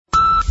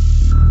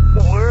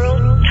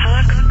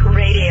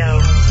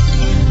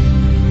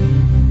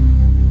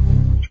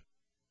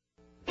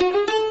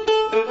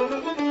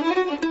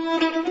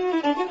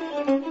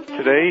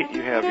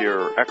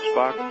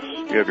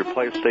Xbox, you have your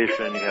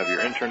PlayStation, you have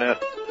your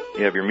Internet,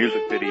 you have your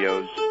music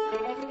videos.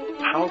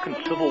 How can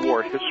Civil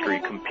War history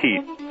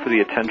compete for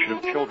the attention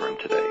of children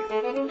today?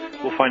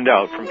 We'll find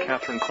out from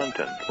Catherine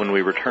Clinton when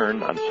we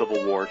return on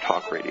Civil War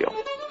Talk Radio.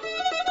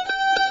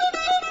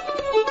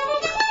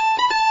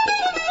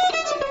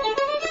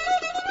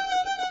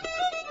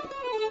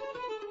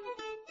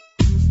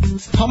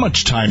 How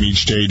much time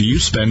each day do you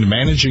spend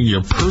managing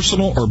your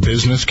personal or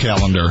business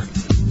calendar?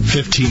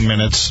 15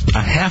 minutes,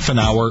 a half an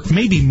hour,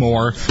 maybe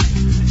more.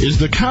 Is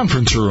the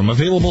conference room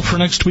available for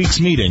next week's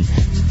meeting?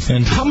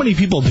 And how many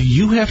people do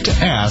you have to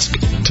ask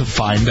to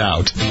find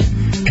out?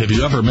 Have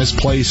you ever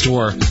misplaced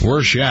or,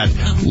 worse yet,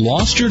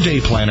 lost your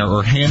day planner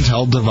or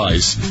handheld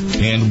device?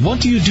 And what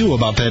do you do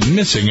about that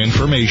missing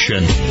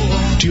information?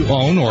 Do you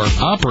own or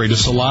operate a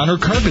salon or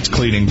carpet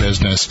cleaning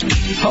business?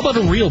 How about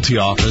a realty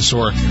office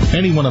or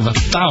any one of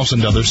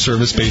 1,000 other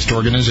service-based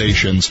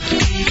organizations?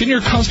 Can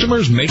your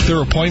customers make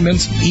their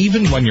appointments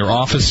even when your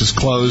office is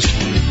closed?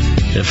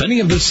 If any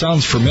of this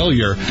sounds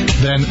familiar,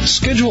 then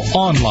Schedule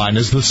Online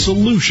is the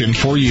solution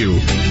for you.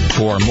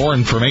 For more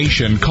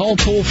information, call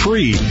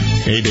toll-free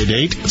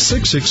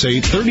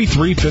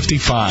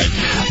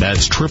 888-668-3355.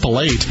 That's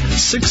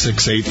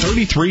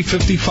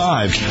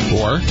 888-668-3355.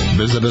 Or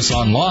visit us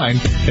online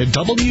at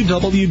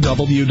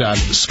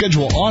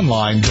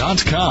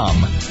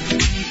www.scheduleonline.com.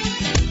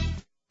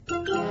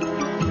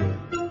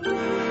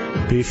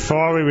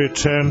 Before we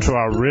return to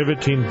our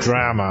riveting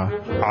drama,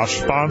 our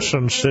sponsor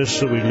insists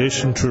that we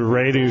listen to a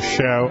radio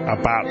show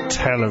about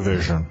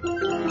television.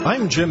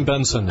 I'm Jim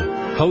Benson,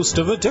 host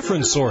of A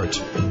Different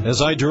Sort,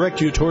 as I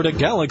direct you toward a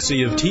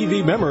galaxy of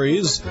TV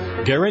memories,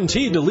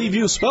 guaranteed to leave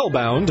you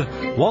spellbound,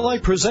 while I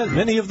present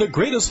many of the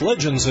greatest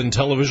legends in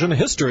television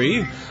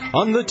history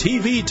on the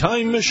TV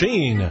Time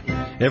Machine,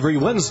 every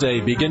Wednesday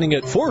beginning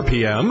at 4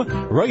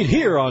 p.m., right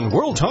here on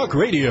World Talk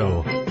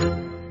Radio.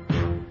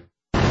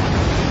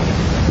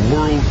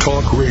 World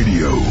Talk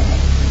Radio,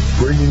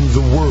 bringing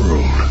the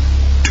world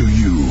to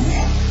you.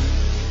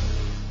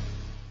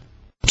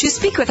 To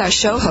speak with our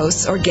show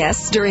hosts or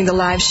guests during the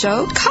live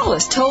show, call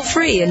us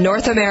toll-free in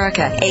North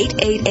America,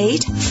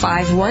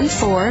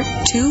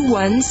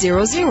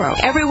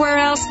 888-514-2100. Everywhere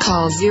else,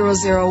 call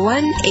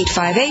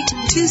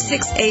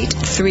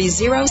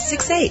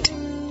 001-858-268-3068.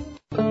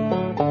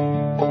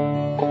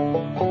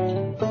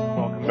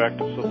 Welcome back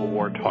to Civil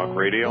War Talk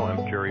Radio.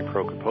 I'm Jerry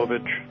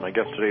Prokopovich. My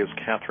guest today is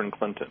Catherine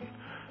Clinton,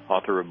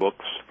 author of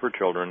books for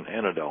children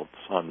and adults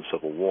on the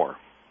Civil War.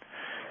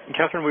 And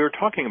Catherine, we were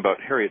talking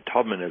about Harriet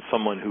Tubman as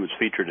someone who was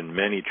featured in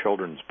many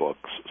children's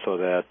books, so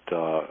that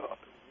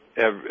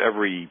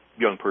every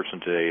young person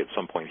today at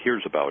some point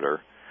hears about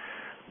her,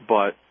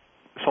 but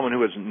someone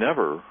who has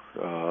never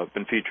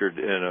been featured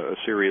in a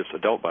serious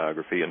adult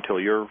biography until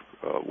your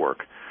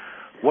work.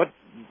 What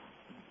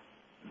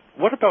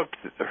about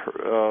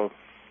her,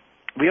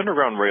 the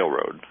Underground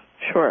Railroad?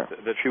 Sure.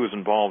 That she was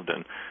involved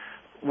in.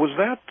 Was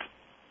that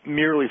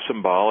merely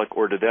symbolic,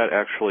 or did that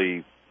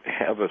actually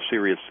have a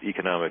serious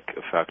economic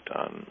effect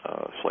on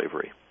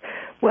slavery?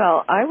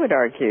 Well, I would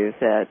argue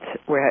that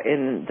we're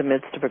in the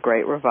midst of a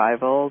great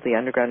revival. The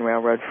Underground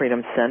Railroad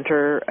Freedom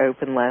Center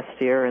opened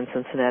last year in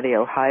Cincinnati,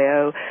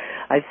 Ohio.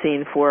 I've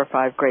seen 4 or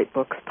 5 great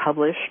books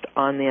published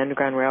on the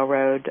Underground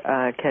Railroad.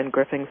 Ken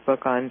Griffin's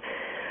book on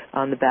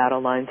the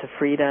battle lines of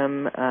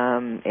freedom,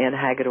 Anne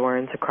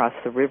Hagedorn's Across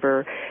the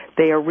River.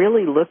 They are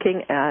really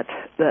looking at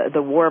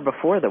the war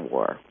before the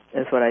war,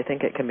 is what I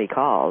think it can be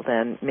called.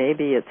 And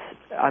maybe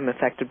I'm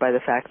affected by the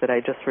fact that I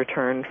just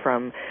returned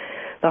from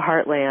the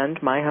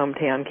heartland, my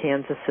hometown,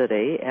 Kansas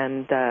City,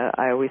 and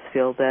I always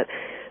feel that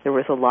there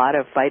was a lot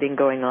of fighting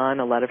going on,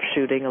 a lot of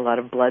shooting, a lot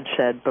of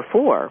bloodshed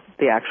before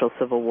the actual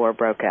Civil War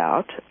broke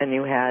out, and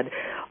you had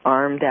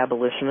armed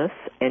abolitionists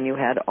and you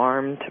had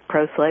armed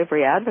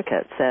pro-slavery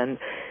advocates, and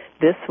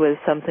this was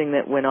something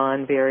that went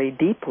on very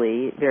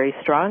deeply, very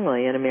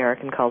strongly in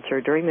American culture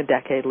during the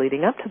decade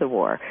leading up to the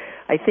war.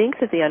 I think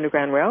that the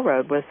Underground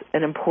Railroad was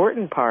an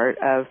important part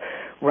of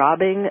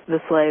robbing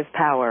the slave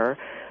power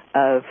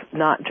of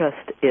not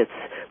just its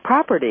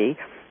property,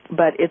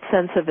 but its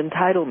sense of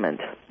entitlement,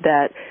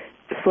 that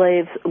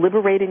slaves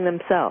liberating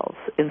themselves,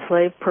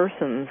 enslaved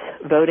persons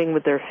voting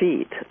with their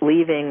feet,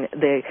 leaving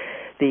the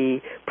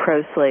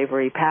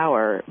pro-slavery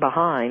power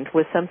behind,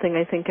 was something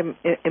I think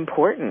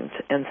important,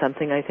 and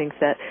something I think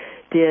that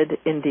did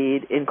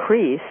indeed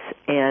increase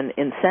and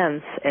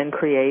incense and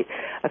create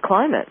a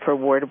climate for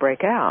war to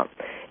break out.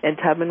 And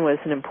Tubman was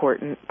an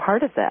important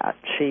part of that.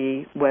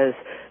 She was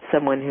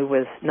someone who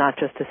was not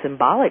just a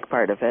symbolic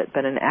part of it,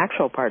 but an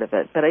actual part of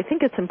it. But I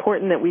think it's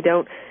important that we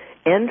don't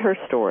end her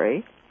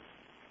story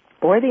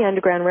or the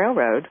Underground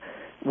Railroad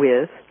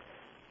with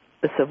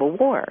the Civil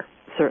War.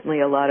 Certainly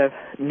a lot of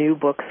new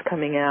books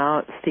coming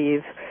out.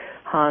 Steve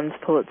Hahn's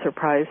Pulitzer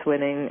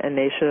Prize-winning A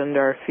Nation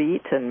Under Our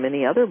Feet and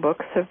many other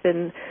books have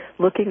been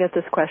looking at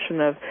this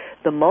question of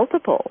the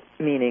multiple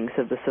meanings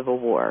of the Civil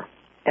War.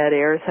 Ed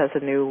Ayers has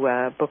a new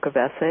book of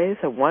essays,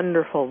 a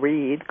wonderful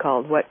read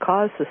called What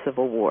Caused the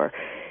Civil War.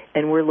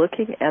 And we're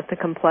looking at the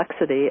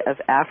complexity of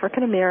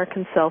African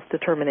American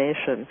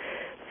self-determination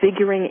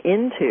figuring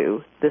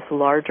into this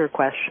larger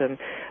question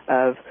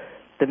of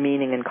the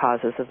meaning and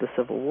causes of the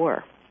Civil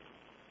War.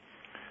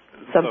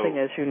 Something,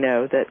 as you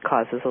know, that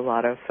causes a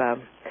lot of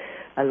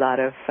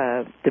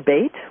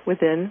debate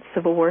within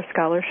Civil War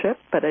scholarship,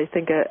 but I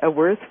think a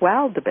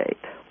worthwhile debate.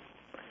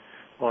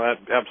 Well,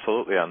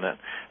 absolutely on that.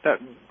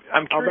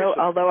 I'm curious.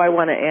 Although I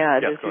want to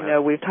add, yes, as you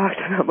know, we've talked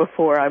about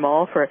before, I'm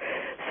all for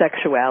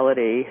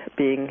sexuality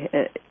being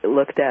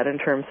looked at in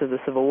terms of the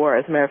Civil War.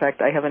 As a matter of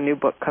fact, I have a new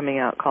book coming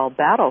out called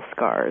Battle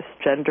Scars,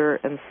 Gender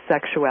and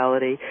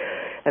Sexuality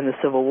and the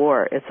Civil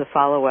War. It's a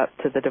follow-up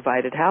to the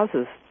Divided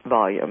Houses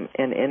volume,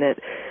 and in it,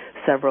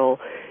 several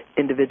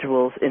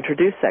individuals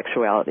introduce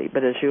sexuality.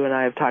 But as you and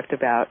I have talked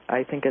about,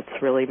 I think it's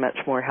really much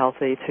more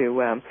healthy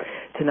to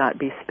not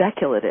be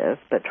speculative,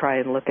 but try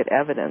and look at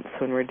evidence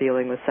when we're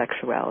dealing with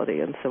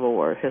sexuality in Civil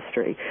War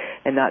history,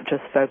 and not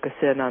just focus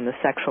in on the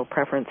sexual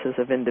preferences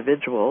of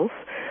individuals,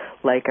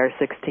 like our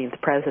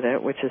 16th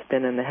president, which has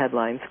been in the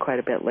headlines quite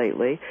a bit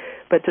lately,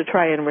 but to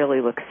try and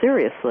really look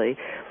seriously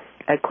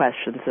at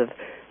questions of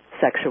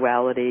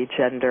sexuality,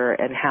 gender,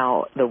 and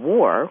how the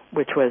war,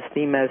 which was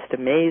the most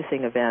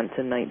amazing event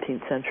in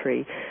 19th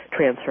century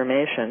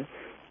transformation,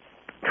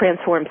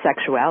 transformed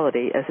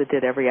sexuality as it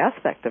did every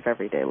aspect of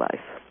everyday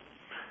life.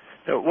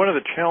 One of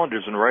the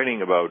challenges in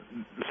writing about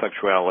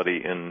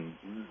sexuality in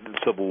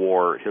Civil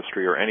War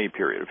history or any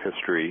period of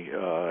history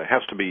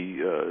has to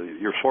be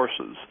your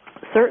sources.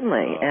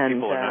 Certainly. And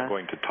people are not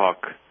going to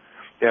talk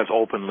as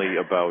openly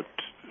about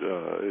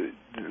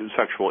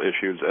sexual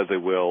issues as they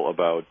will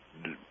about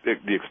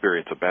the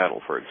experience of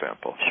battle, for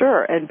example.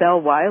 Sure, and Bell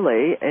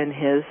Wiley, in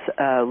his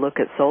look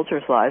at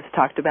soldiers' lives,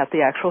 talked about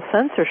the actual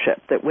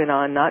censorship that went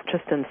on not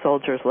just in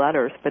soldiers'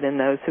 letters, but in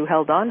those who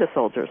held on to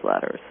soldiers'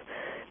 letters,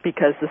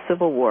 because the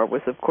Civil War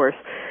was, of course,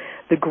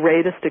 the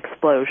greatest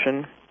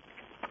explosion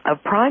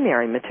of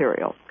primary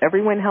material.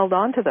 Everyone held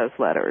on to those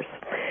letters.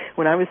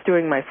 When I was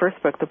doing my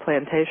first book, The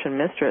Plantation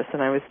Mistress,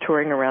 and I was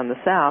touring around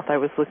the South, I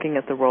was looking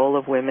at the role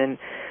of women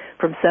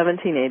from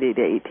 1780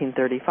 to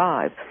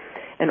 1835.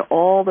 And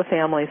all the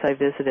families I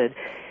visited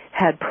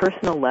had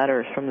personal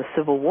letters from the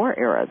Civil War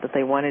era that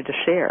they wanted to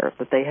share,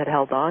 that they had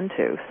held on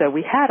to. So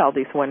we had all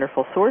these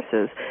wonderful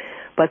sources,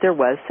 but there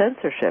was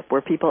censorship.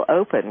 Were people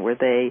open? Were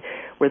they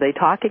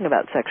talking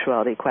about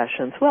sexuality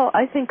questions? Well,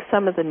 I think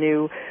some of the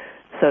new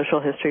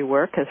social history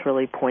work has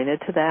really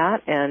pointed to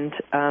that,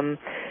 and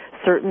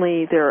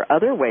certainly there are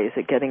other ways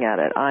of getting at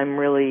it. I'm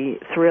really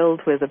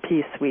thrilled with a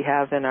piece we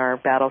have in our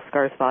Battle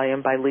Scars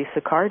volume by Lisa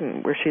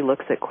Carden, where she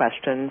looks at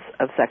questions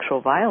of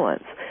sexual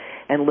violence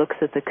and looks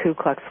at the Ku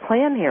Klux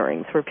Klan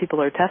hearings where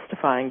people are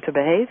testifying to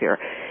behavior.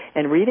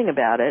 And reading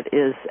about it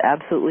is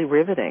absolutely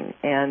riveting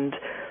and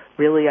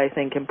really, I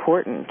think,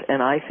 important.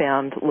 And I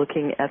found,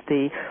 looking at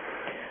the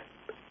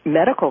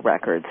medical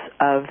records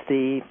of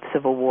the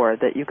Civil War,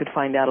 that you could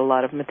find out a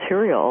lot of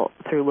material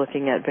through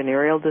looking at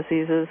venereal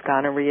diseases,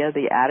 gonorrhea,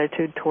 the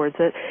attitude towards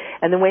it,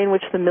 and the way in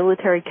which the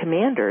military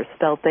commanders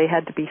felt they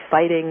had to be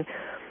fighting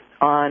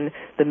on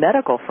the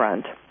medical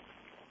front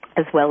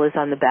as well as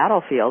on the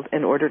battlefield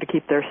in order to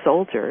keep their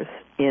soldiers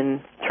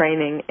in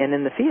training and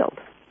in the field.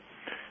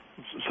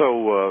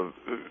 So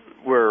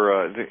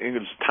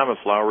Thomas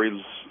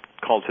Lowry's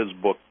calls his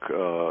book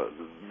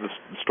the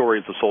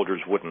stories the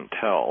soldiers wouldn't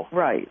tell.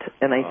 Right,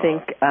 and I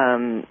think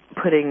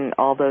putting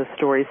all those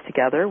stories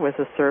together was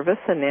a service,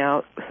 and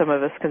now some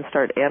of us can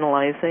start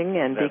analyzing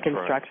and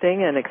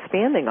deconstructing and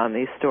expanding on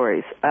these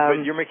stories.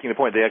 But you're making the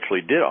point they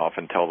actually did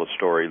often tell the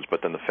stories,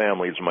 but then the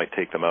families might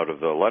take them out of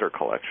the letter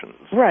collections.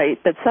 Right,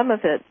 but some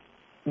of it,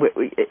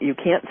 you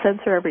can't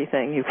censor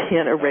everything, you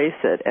can't erase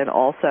it, and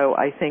also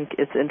I think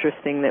it's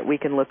interesting that we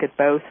can look at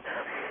both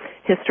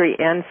history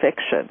and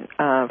fiction.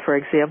 For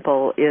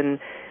example, in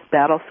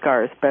Battle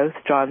Scars, both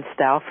John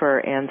Stauffer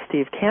and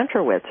Steve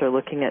Kantrowitz are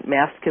looking at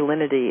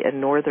masculinity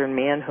and northern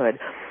manhood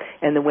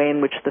and the way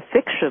in which the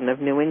fiction of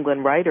New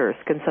England writers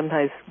can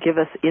sometimes give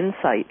us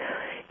insight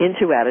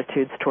into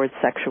attitudes towards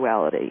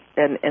sexuality.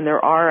 And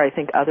there are, I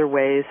think, other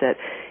ways at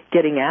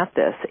getting at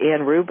this.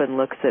 Anne Rubin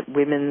looks at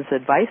women's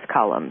advice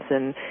columns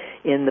in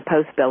the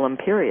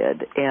postbellum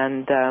period.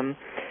 And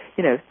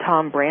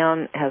Tom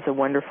Brown has a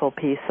wonderful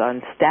piece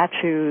on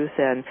statues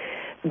and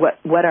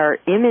what our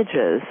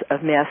images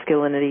of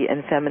masculinity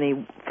and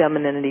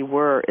femininity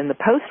were in the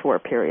post-war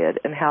period,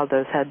 and how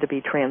those had to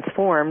be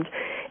transformed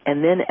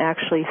and then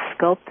actually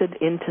sculpted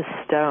into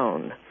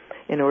stone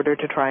in order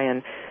to try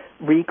and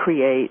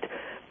recreate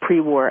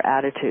pre-war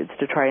attitudes,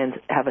 to try and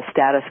have a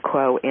status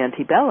quo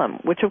antebellum,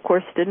 which of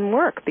course didn't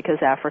work because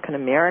African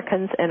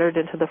Americans entered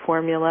into the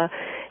formula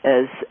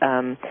as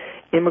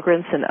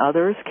immigrants and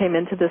others came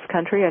into this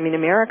country. I mean,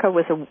 America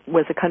was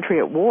a country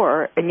at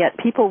war, and yet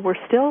people were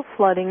still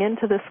flooding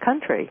into this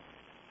country,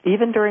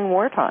 even during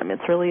wartime.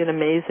 It's really an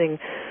amazing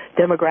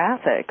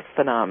demographic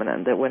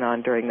phenomenon that went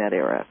on during that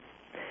era.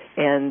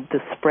 And the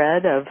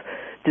spread of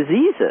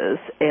diseases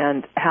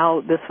and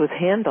how this was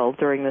handled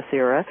during this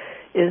era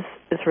is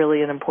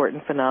really an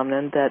important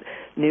phenomenon that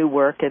new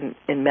work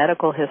in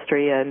medical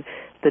history and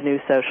the new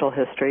social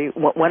history.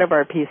 One of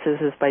our pieces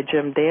is by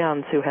Jim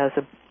Downs, who has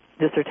a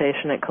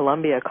dissertation at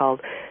Columbia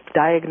called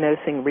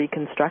Diagnosing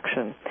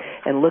Reconstruction,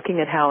 and looking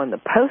at how in the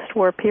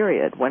post-war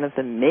period, one of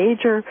the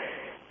major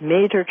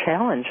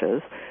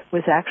challenges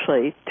was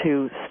actually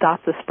to stop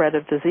the spread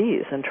of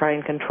disease and try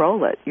and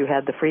control it. You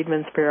had the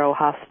Freedmen's Bureau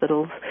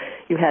hospitals,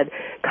 you had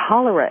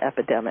cholera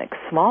epidemics,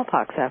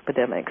 smallpox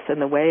epidemics,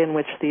 and the way in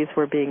which these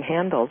were being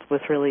handled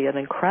was really an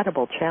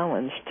incredible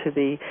challenge to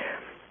the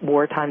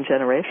wartime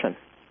generation.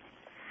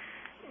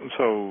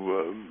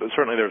 So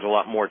certainly there's a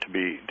lot more to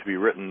be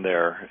written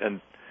there,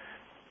 and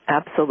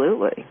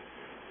absolutely.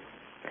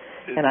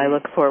 And I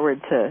look forward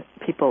to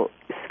people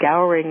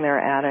scouring their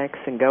attics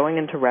and going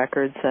into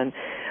records, and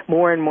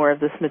more of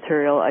this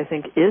material, I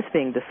think, is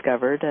being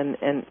discovered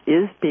and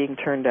is being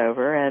turned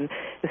over and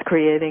is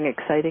creating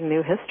exciting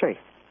new history.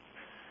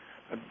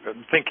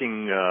 I'm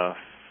thinking,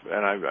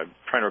 and I'm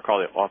trying to recall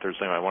the author's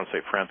name, I want to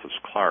say Francis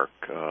Clark,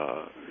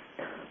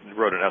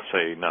 wrote an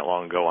essay not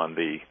long ago on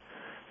the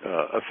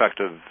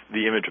effect of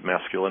the image of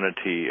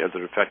masculinity as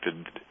it affected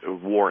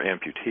war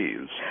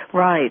amputees.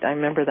 Right, I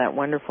remember that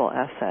wonderful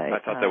essay. I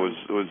thought that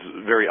was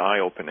very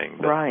eye-opening.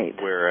 Right.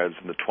 Whereas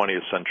in the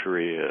 20th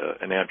century,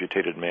 an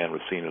amputated man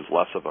was seen as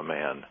less of a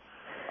man,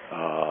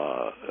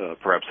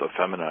 perhaps a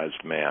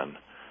feminized man.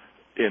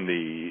 In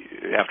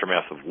the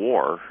aftermath of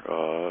war,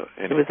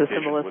 it was a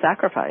symbol of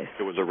sacrifice.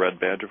 It was a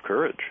red badge of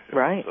courage.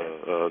 Right.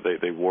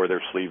 They wore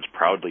their sleeves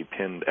proudly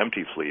pinned,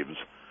 empty sleeves,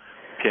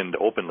 pinned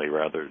openly,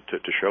 rather,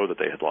 to show that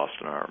they had lost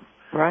an arm.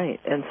 Right,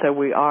 and so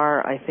we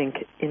are, I think,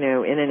 in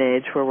an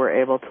age where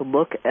we're able to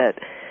look at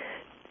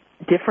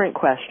different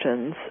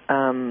questions,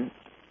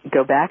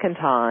 go back in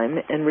time,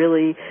 and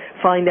really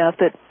find out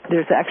that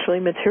there's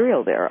actually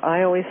material there.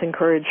 I always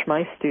encourage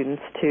my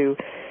students to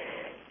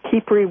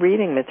keep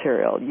rereading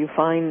material. You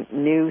find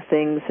new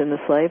things in the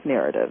slave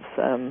narratives.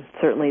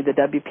 Certainly the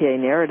WPA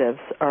narratives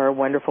are a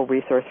wonderful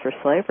resource for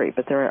slavery,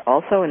 but they're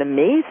also an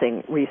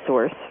amazing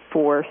resource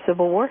for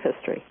Civil War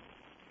history.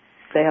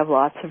 They have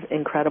lots of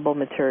incredible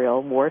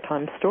material,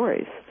 wartime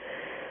stories.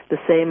 The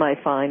same I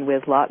find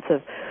with lots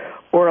of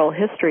oral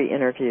history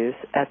interviews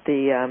at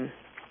the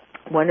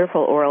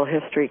wonderful oral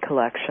history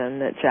collection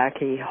that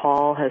Jackie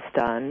Hall has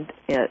done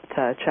at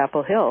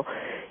Chapel Hill.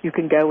 You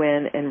can go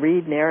in and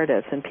read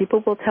narratives, and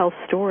people will tell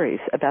stories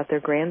about their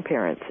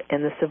grandparents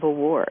and the Civil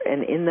War.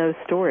 And in those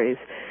stories,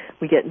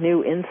 we get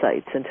new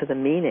insights into the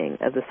meaning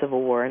of the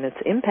Civil War and its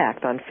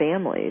impact on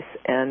families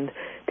and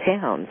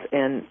towns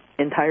and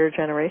entire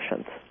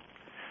generations.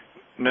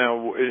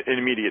 Now, an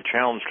immediate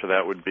challenge to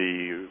that would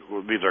be,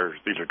 well, these are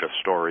just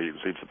stories.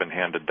 These have been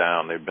handed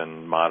down. They've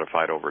been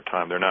modified over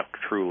time. They're not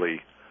truly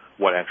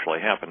what actually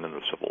happened in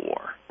the Civil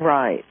War.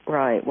 Right.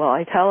 Well,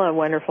 I tell a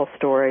wonderful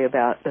story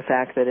about the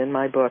fact that in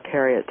my book,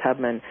 Harriet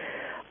Tubman,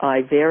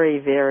 I very,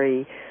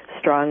 very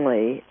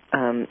strongly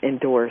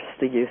endorse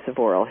the use of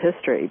oral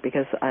history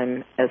because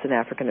I'm, as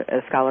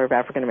a scholar of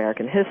African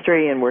American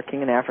history and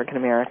working in African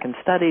American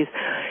studies,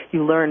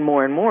 you learn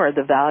more and more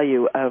the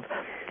value of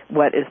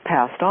what is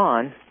passed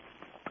on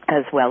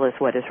as well as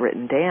what is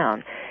written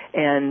down.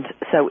 And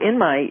so in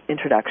my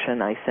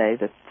introduction, I say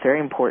that it's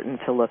very important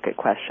to look at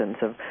questions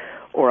of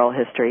oral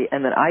history,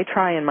 and that I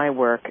try in my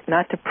work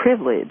not to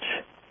privilege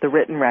the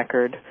written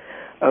record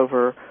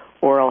over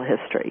oral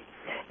history.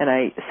 And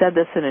I said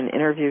this in an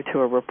interview to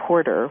a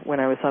reporter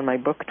when I was on my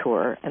book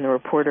tour, and the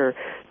reporter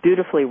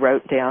dutifully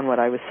wrote down what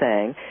I was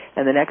saying,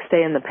 and the next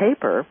day in the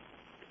paper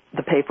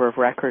of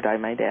record, I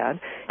might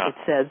add, it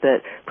said that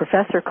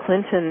Professor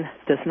Clinton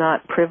does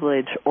not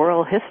privilege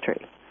oral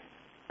history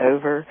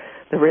over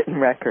the written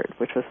record,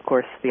 which was, of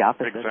course, the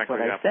opposite of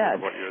what I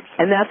said.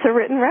 And that's a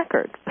written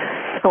record.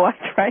 So I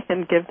try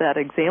and give that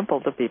example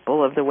to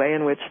people of the way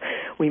in which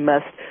we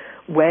must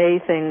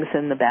weigh things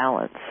in the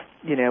balance.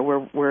 You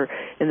know, we're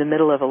in the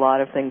middle of a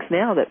lot of things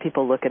now that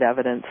people look at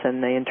evidence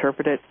and they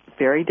interpret it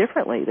very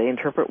differently. They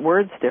interpret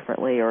words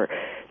differently, or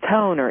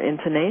tone or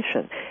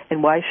intonation.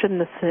 And why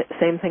shouldn't the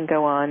same thing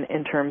go on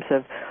in terms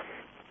of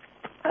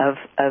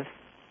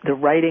the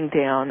writing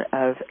down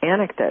of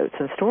anecdotes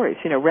and stories?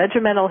 You know,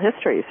 regimental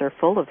histories are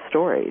full of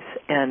stories,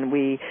 and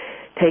we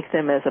take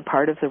them as a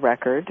part of the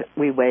record.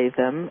 We weigh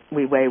them.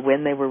 We weigh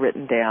when they were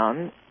written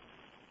down,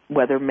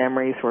 whether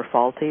memories were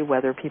faulty,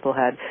 whether people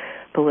had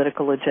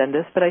political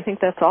agendas. But I think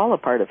that's all a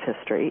part of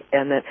history,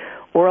 and that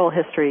oral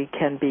history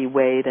can be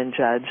weighed and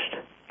judged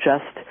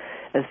just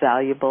as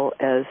valuable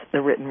as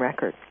the written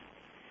record.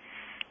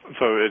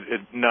 So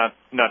not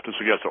to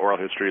suggest that oral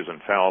history is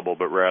infallible,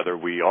 but rather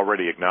we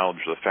already acknowledge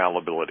the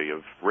fallibility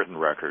of written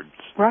records.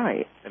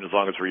 Right. And as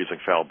long as we're using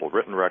fallible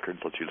written records,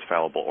 let's use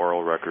fallible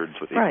oral records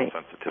with equal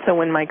sensitivity. So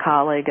when my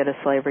colleague at a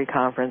slavery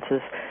conference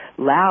is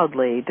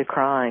loudly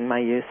decrying my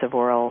use of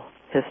oral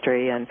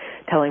history and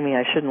telling me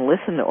I shouldn't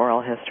listen to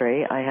oral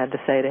history, I had to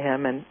say to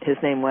him, and his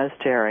name was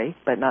Jerry,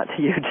 but not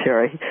to you,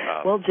 Jerry,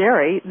 well,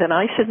 Jerry, then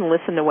I shouldn't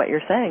listen to what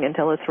you're saying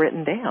until it's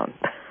written down.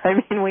 I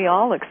mean, we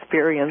all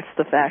experience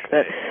the fact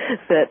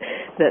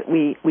that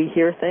we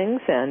hear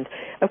things, and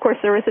of course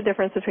there is a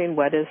difference between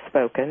what is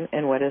spoken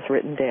and what is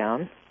written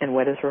down and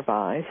what is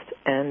revised,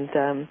 and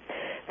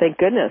thank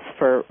goodness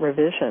for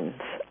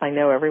revisions. I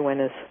know everyone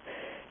is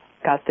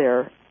got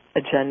their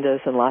agendas,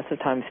 and lots of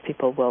times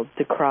people will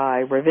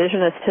decry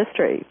revisionist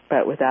history,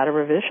 but without a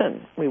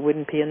revision, we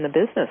wouldn't be in the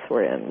business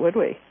we're in, would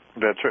we?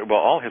 That's right. Well,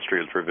 all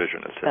history is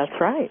revisionist history.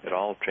 That's right. It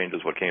all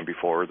changes what came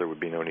before. There would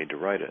be no need to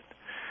write it.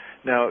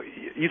 Now,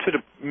 you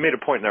made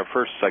a point in our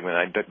first segment,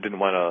 I didn't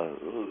want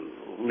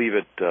to leave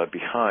it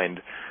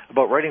behind,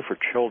 about writing for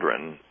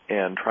children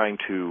and trying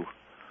to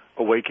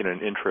awaken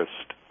an interest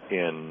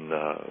in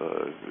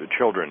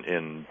children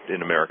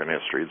in American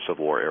history, the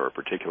Civil War era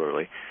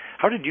particularly.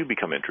 How did you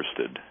become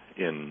interested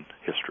in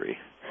history?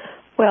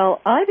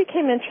 Well, I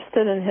became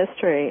interested in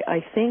history,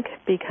 I think,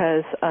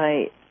 because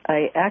I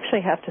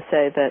actually have to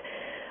say that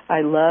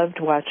I loved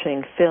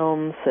watching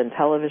films and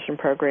television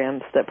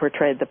programs that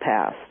portrayed the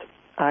past.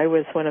 I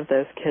was one of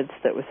those kids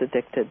that was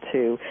addicted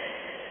to,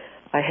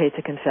 I hate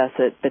to confess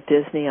it, but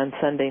Disney on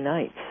Sunday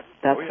nights.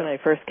 That's when I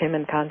first came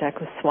in contact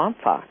with Swamp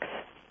Fox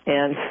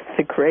and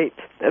the Great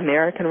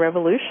American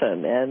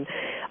Revolution. And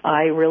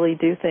I really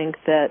do think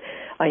that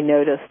I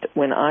noticed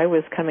when I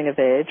was coming of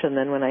age, and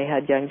then when I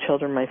had young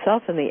children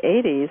myself in the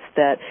 80s,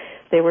 that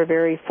they were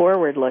very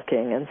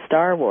forward-looking in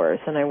Star Wars,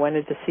 and I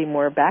wanted to see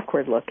more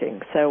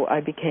backward-looking. So I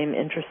became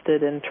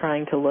interested in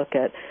trying to look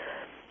at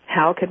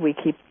how could we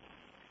keep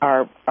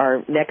our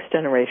next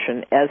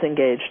generation as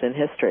engaged in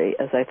history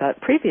as I thought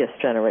previous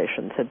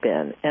generations had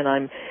been. And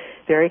I'm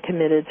very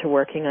committed to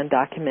working on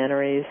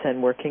documentaries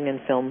and working in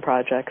film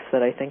projects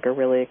that I think are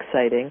really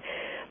exciting.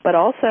 But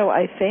also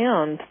I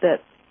found that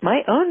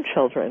my own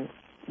children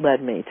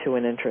led me to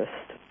an interest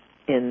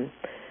in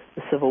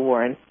the Civil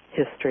War and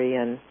history,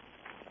 and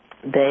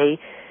they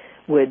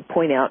would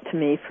point out to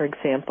me, for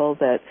example,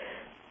 that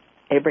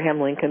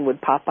Abraham Lincoln would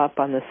pop up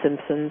on The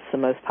Simpsons, the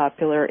most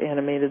popular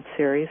animated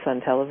series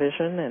on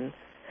television, and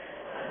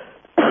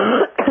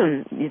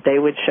they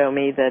would show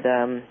me that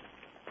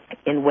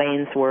in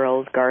Wayne's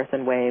World, Garth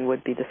and Wayne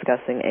would be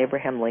discussing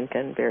Abraham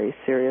Lincoln very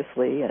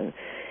seriously, and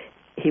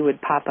he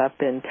would pop up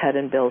in Ted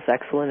and Bill's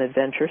Excellent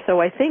Adventure.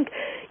 So I think,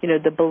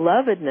 the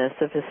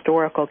belovedness of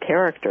historical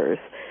characters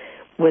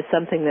was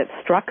something that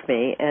struck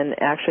me, and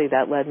actually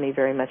that led me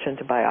very much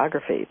into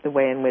biography, the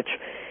way in which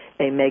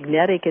a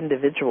magnetic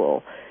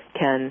individual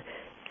can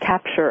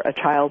capture a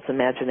child's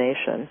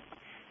imagination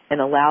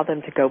and allow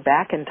them to go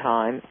back in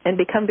time and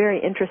become very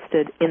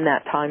interested in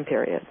that time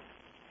period.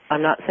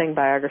 I'm not saying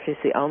biography is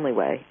the only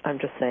way. I'm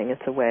just saying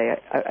it's a way,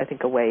 I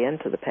think, a way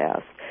into the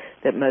past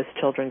that most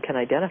children can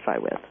identify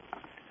with.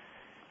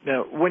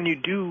 Now, when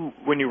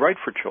you write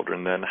for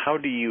children, then how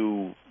do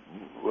you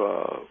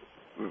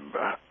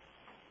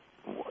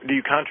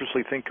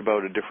consciously think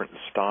about a different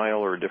style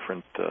or a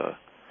different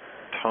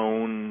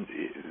tone?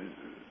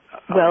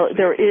 Well,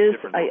 there is.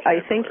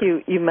 I think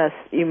you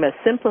must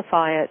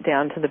simplify it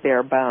down to the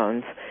bare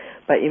bones,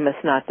 but you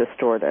must not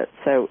distort it.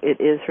 So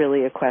it is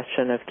really a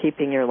question of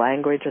keeping your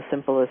language as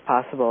simple as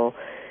possible,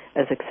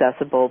 as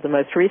accessible. The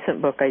most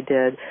recent book I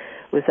did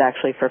was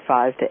actually for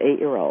 5 to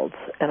 8-year-olds,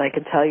 and I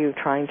can tell you,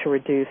 trying to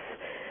reduce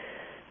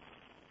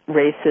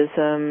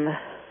racism,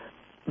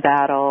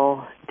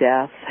 battle,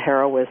 death,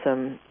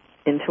 heroism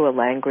into a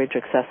language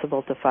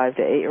accessible to 5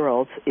 to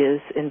 8-year-olds is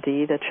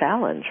indeed a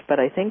challenge, but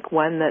I think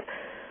one that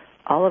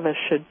all of us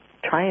should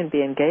try and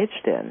be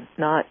engaged in,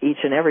 not each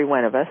and every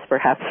one of us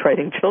perhaps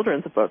writing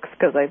children's books,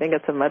 because I think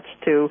it's a much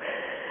too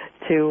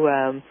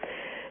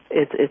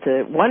it's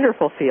a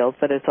wonderful field,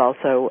 but it's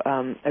also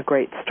a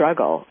great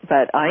struggle.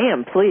 But I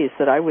am pleased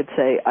that I would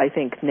say I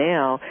think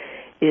now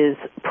is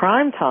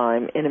prime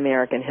time in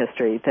American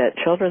history that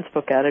children's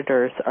book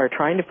editors are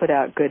trying to put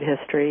out good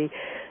history,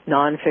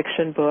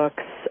 nonfiction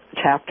books,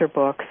 chapter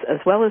books, as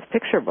well as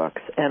picture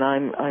books, and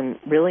I'm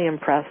really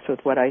impressed with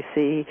what I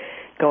see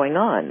going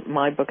on.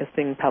 My book is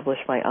being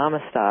published by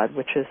Amistad,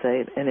 which is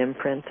an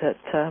imprint at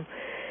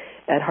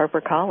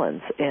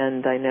HarperCollins,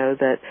 and I know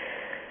that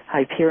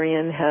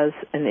Hyperion has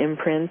an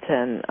imprint,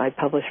 and I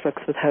publish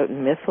books with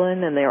Houghton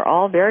Mifflin, and they are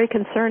all very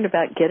concerned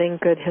about getting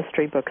good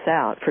history books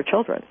out for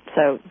children.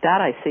 So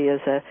that I see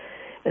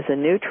as a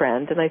new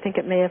trend, and I think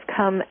it may have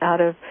come out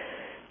of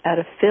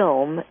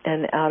film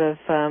and out of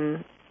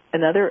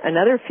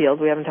another field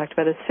we haven't talked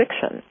about is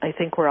fiction. I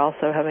think we're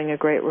also having a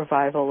great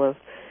revival of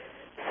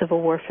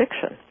Civil War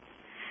fiction.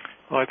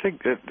 Well, I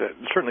think that's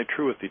certainly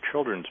true with the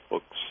children's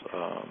books.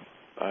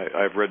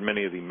 I've read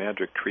many of the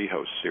Magic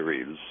Treehouse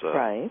series.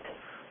 Right.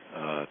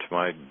 To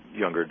my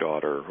younger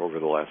daughter over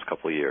the last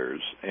couple of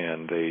years,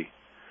 and they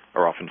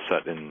are often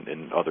set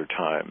in other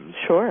times.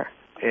 Sure.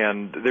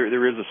 And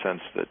there is a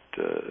sense that,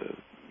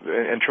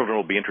 and children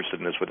will be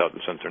interested in this without the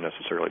sense they're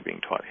necessarily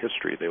being taught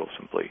history. They will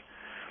simply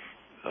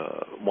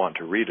want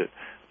to read it.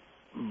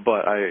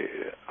 But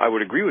I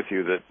would agree with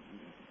you that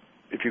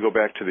if you go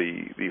back to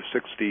the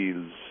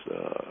 60s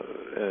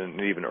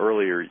and even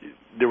earlier,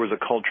 there was a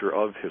culture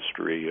of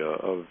history,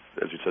 of,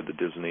 as you said, the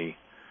Disney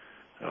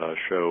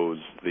shows,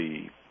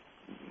 the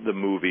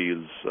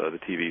movies, the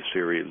TV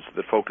series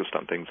that focused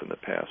on things in the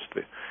past.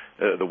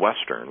 The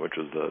Western, which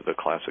is the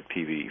classic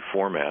TV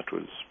format,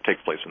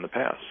 takes place in the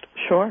past.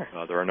 Sure.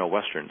 There are no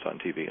Westerns on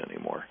TV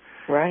anymore.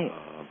 Right.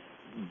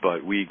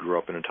 but we grew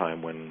up in a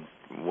time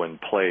when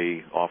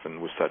play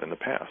often was set in the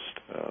past.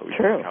 We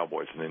True. had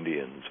Cowboys and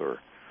Indians or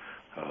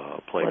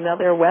play. Well, now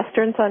there are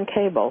westerns on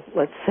cable.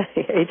 Let's say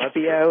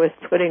HBO is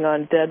putting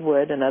on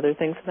Deadwood and other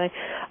things. And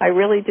I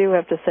really do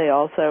have to say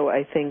also,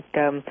 I think,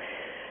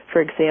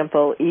 for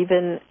example,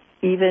 even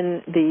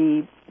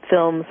the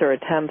films or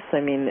attempts,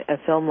 I mean, a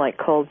film like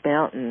Cold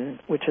Mountain,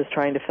 which is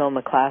trying to film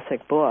a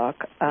classic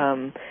book,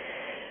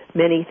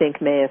 many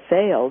think may have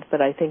failed,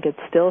 but I think it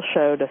still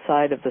showed a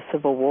side of the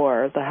Civil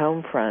War, the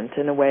home front,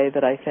 in a way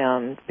that I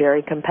found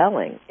very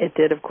compelling. It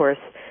did, of course,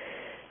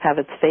 have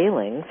its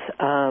failings.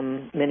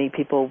 Many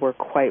people were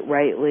quite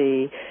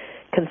rightly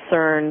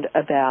concerned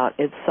about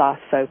its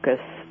soft focus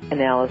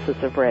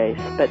analysis of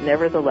race, but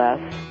nevertheless,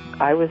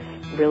 I was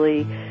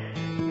really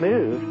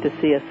moved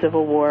to see a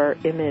Civil War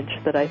image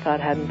that I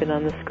thought hadn't been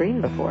on the screen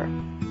before.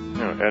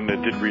 Yeah, and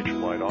it did reach a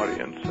wide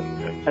audience.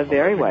 And a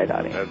very wide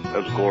audience.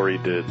 As Glory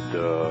did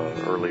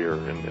earlier,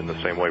 in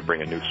the same way,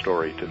 bring a new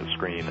story to the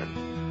screen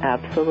and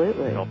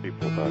absolutely tell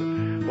people about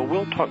it. Well,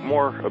 we'll talk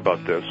more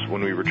about this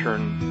when we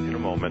return in a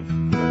moment.